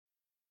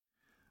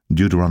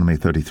Deuteronomy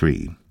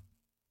 33.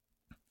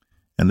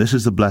 And this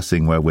is the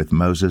blessing wherewith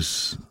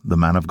Moses, the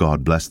man of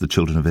God, blessed the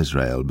children of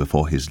Israel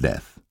before his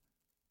death.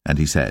 And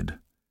he said,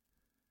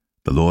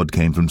 The Lord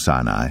came from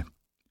Sinai,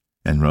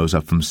 and rose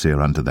up from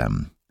Seir unto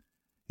them.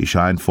 He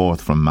shined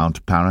forth from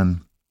Mount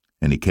Paran,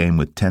 and he came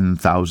with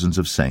 10,000s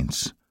of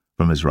saints.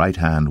 From his right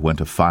hand went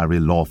a fiery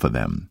law for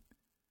them.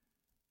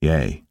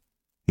 Yea,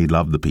 he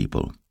loved the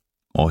people.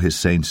 All his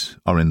saints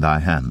are in thy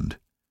hand.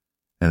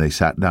 And they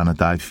sat down at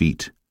thy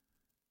feet.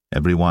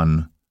 Every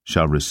one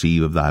shall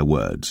receive of thy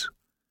words.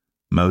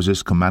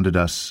 Moses commanded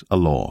us a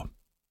law,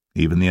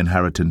 even the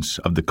inheritance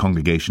of the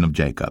congregation of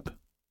Jacob.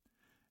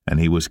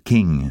 And he was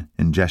king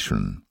in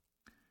Jeshurun,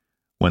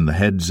 when the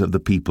heads of the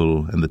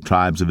people and the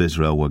tribes of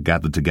Israel were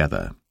gathered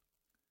together.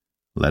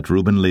 Let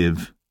Reuben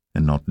live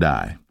and not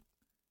die,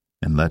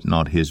 and let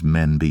not his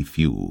men be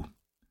few.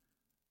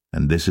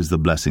 And this is the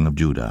blessing of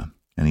Judah.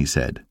 And he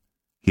said,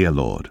 Hear,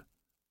 Lord,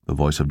 the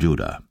voice of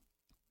Judah,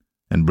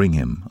 and bring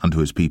him unto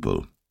his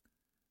people.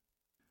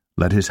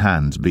 Let his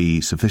hands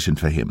be sufficient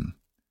for him,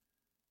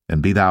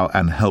 and be thou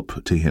an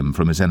help to him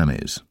from his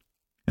enemies.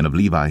 And of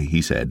Levi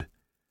he said,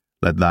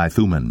 Let thy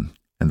Thummim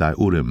and thy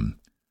Urim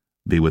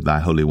be with thy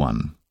Holy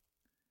One,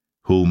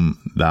 whom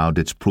thou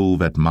didst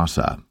prove at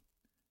Massah,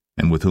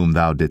 and with whom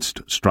thou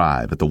didst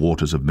strive at the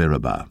waters of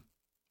Meribah,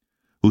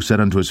 who said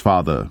unto his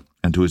father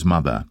and to his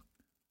mother,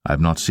 I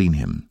have not seen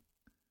him,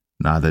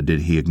 neither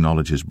did he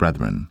acknowledge his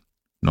brethren,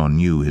 nor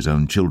knew his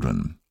own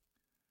children.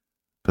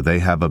 For they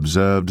have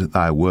observed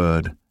thy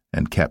word,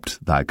 and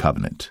kept thy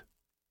covenant.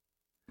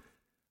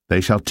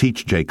 They shall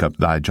teach Jacob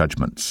thy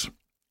judgments,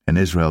 and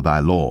Israel thy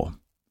law.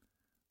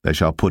 They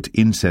shall put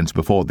incense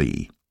before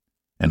thee,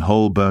 and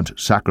whole burnt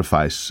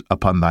sacrifice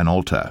upon thine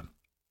altar.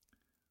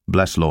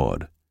 Bless,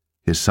 Lord,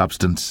 his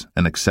substance,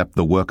 and accept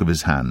the work of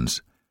his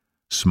hands.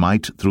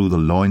 Smite through the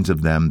loins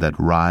of them that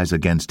rise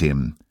against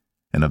him,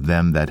 and of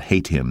them that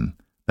hate him,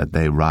 that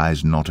they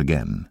rise not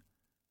again.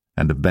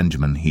 And of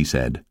Benjamin he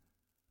said,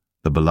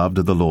 The beloved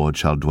of the Lord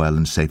shall dwell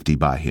in safety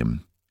by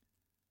him,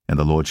 and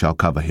the Lord shall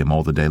cover him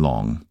all the day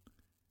long,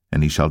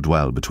 and he shall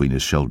dwell between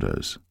his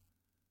shoulders.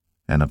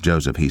 And of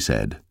Joseph he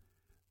said,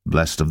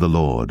 Blessed of the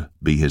Lord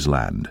be his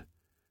land,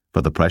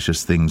 for the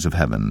precious things of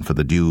heaven, for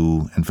the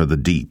dew, and for the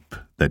deep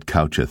that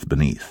coucheth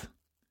beneath,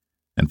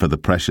 and for the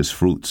precious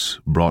fruits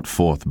brought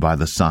forth by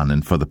the sun,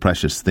 and for the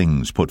precious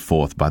things put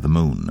forth by the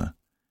moon,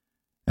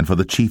 and for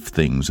the chief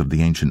things of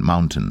the ancient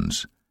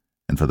mountains,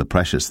 and for the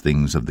precious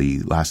things of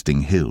the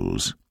lasting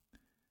hills,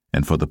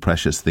 and for the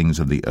precious things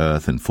of the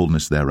earth and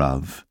fullness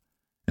thereof,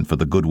 and for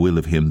the goodwill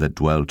of him that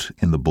dwelt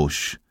in the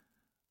bush.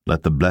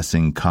 Let the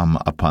blessing come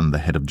upon the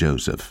head of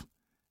Joseph,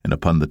 and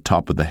upon the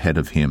top of the head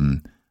of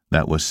him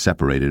that was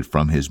separated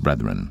from his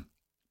brethren.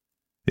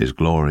 His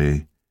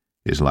glory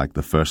is like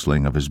the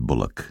firstling of his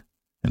bullock,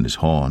 and his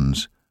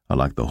horns are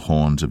like the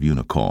horns of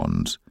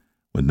unicorns.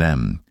 With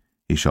them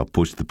he shall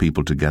push the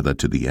people together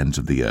to the ends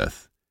of the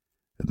earth.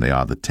 And they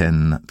are the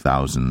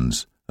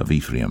 10,000s of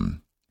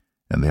Ephraim,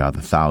 and they are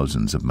the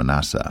thousands of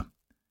Manasseh.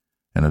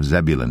 And of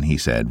Zebulun he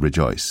said,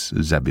 Rejoice,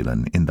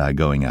 Zebulun, in thy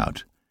going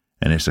out,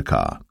 and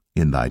Issachar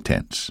in thy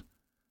tents.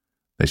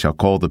 They shall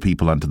call the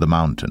people unto the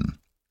mountain.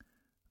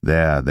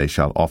 There they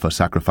shall offer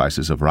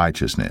sacrifices of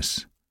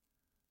righteousness.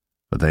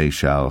 For they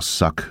shall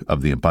suck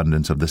of the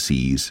abundance of the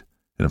seas,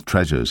 and of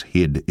treasures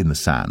hid in the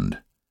sand.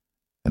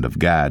 And of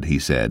Gad he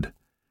said,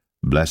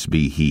 Blessed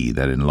be he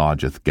that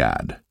enlargeth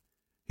Gad.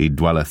 He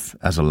dwelleth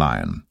as a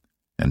lion,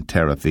 and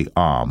teareth the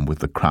arm with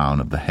the crown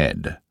of the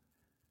head.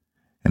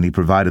 And he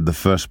provided the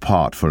first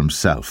part for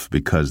himself,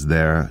 because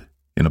there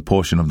in a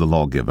portion of the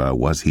lawgiver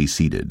was he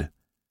seated.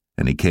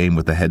 And he came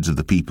with the heads of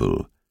the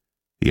people.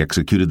 He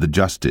executed the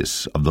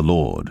justice of the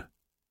Lord,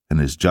 and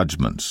his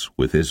judgments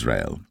with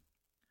Israel.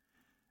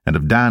 And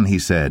of Dan he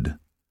said,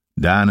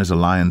 Dan is a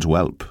lion's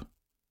whelp.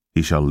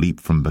 He shall leap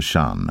from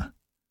Bashan.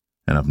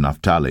 And of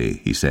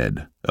Naphtali he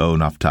said, O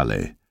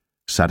Naphtali,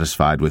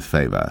 satisfied with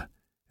favor,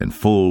 and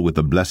full with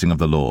the blessing of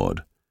the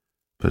Lord,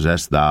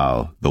 possess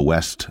thou the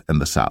west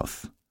and the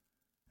south.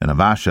 And of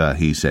Asher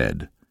he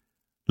said,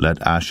 Let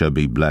Asher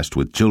be blessed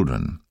with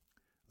children.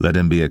 Let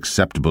him be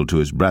acceptable to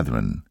his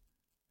brethren,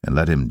 and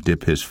let him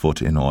dip his foot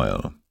in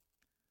oil.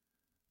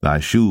 Thy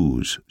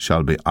shoes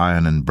shall be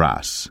iron and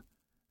brass,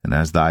 and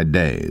as thy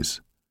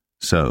days,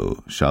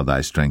 so shall thy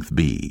strength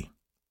be.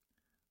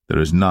 There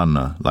is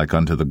none like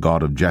unto the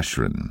God of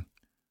Jeshurun,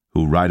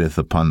 who rideth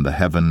upon the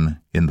heaven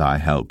in thy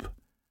help,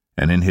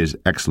 and in his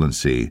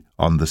excellency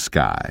on the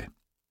sky.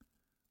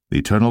 The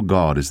eternal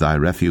God is thy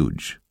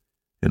refuge,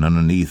 and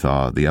underneath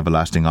are the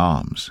everlasting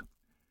arms.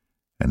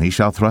 And he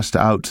shall thrust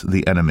out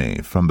the enemy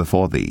from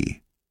before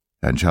thee,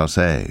 and shall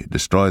say,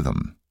 Destroy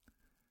them.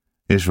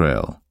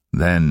 Israel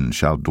then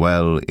shall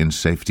dwell in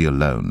safety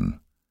alone.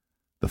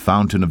 The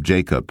fountain of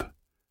Jacob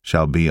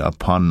shall be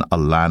upon a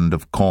land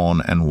of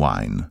corn and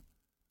wine.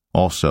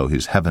 Also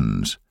his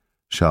heavens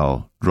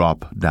shall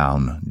drop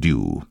down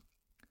dew.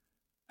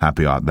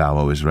 Happy art thou,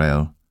 O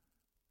Israel!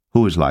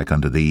 Who is like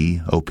unto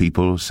thee, O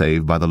people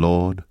saved by the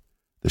Lord,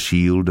 the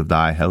shield of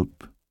thy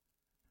help?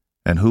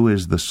 And who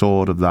is the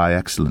sword of thy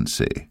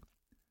excellency?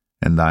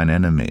 And thine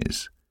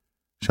enemies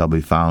shall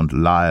be found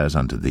liars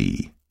unto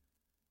thee,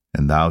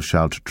 and thou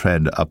shalt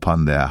tread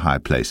upon their high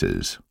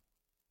places.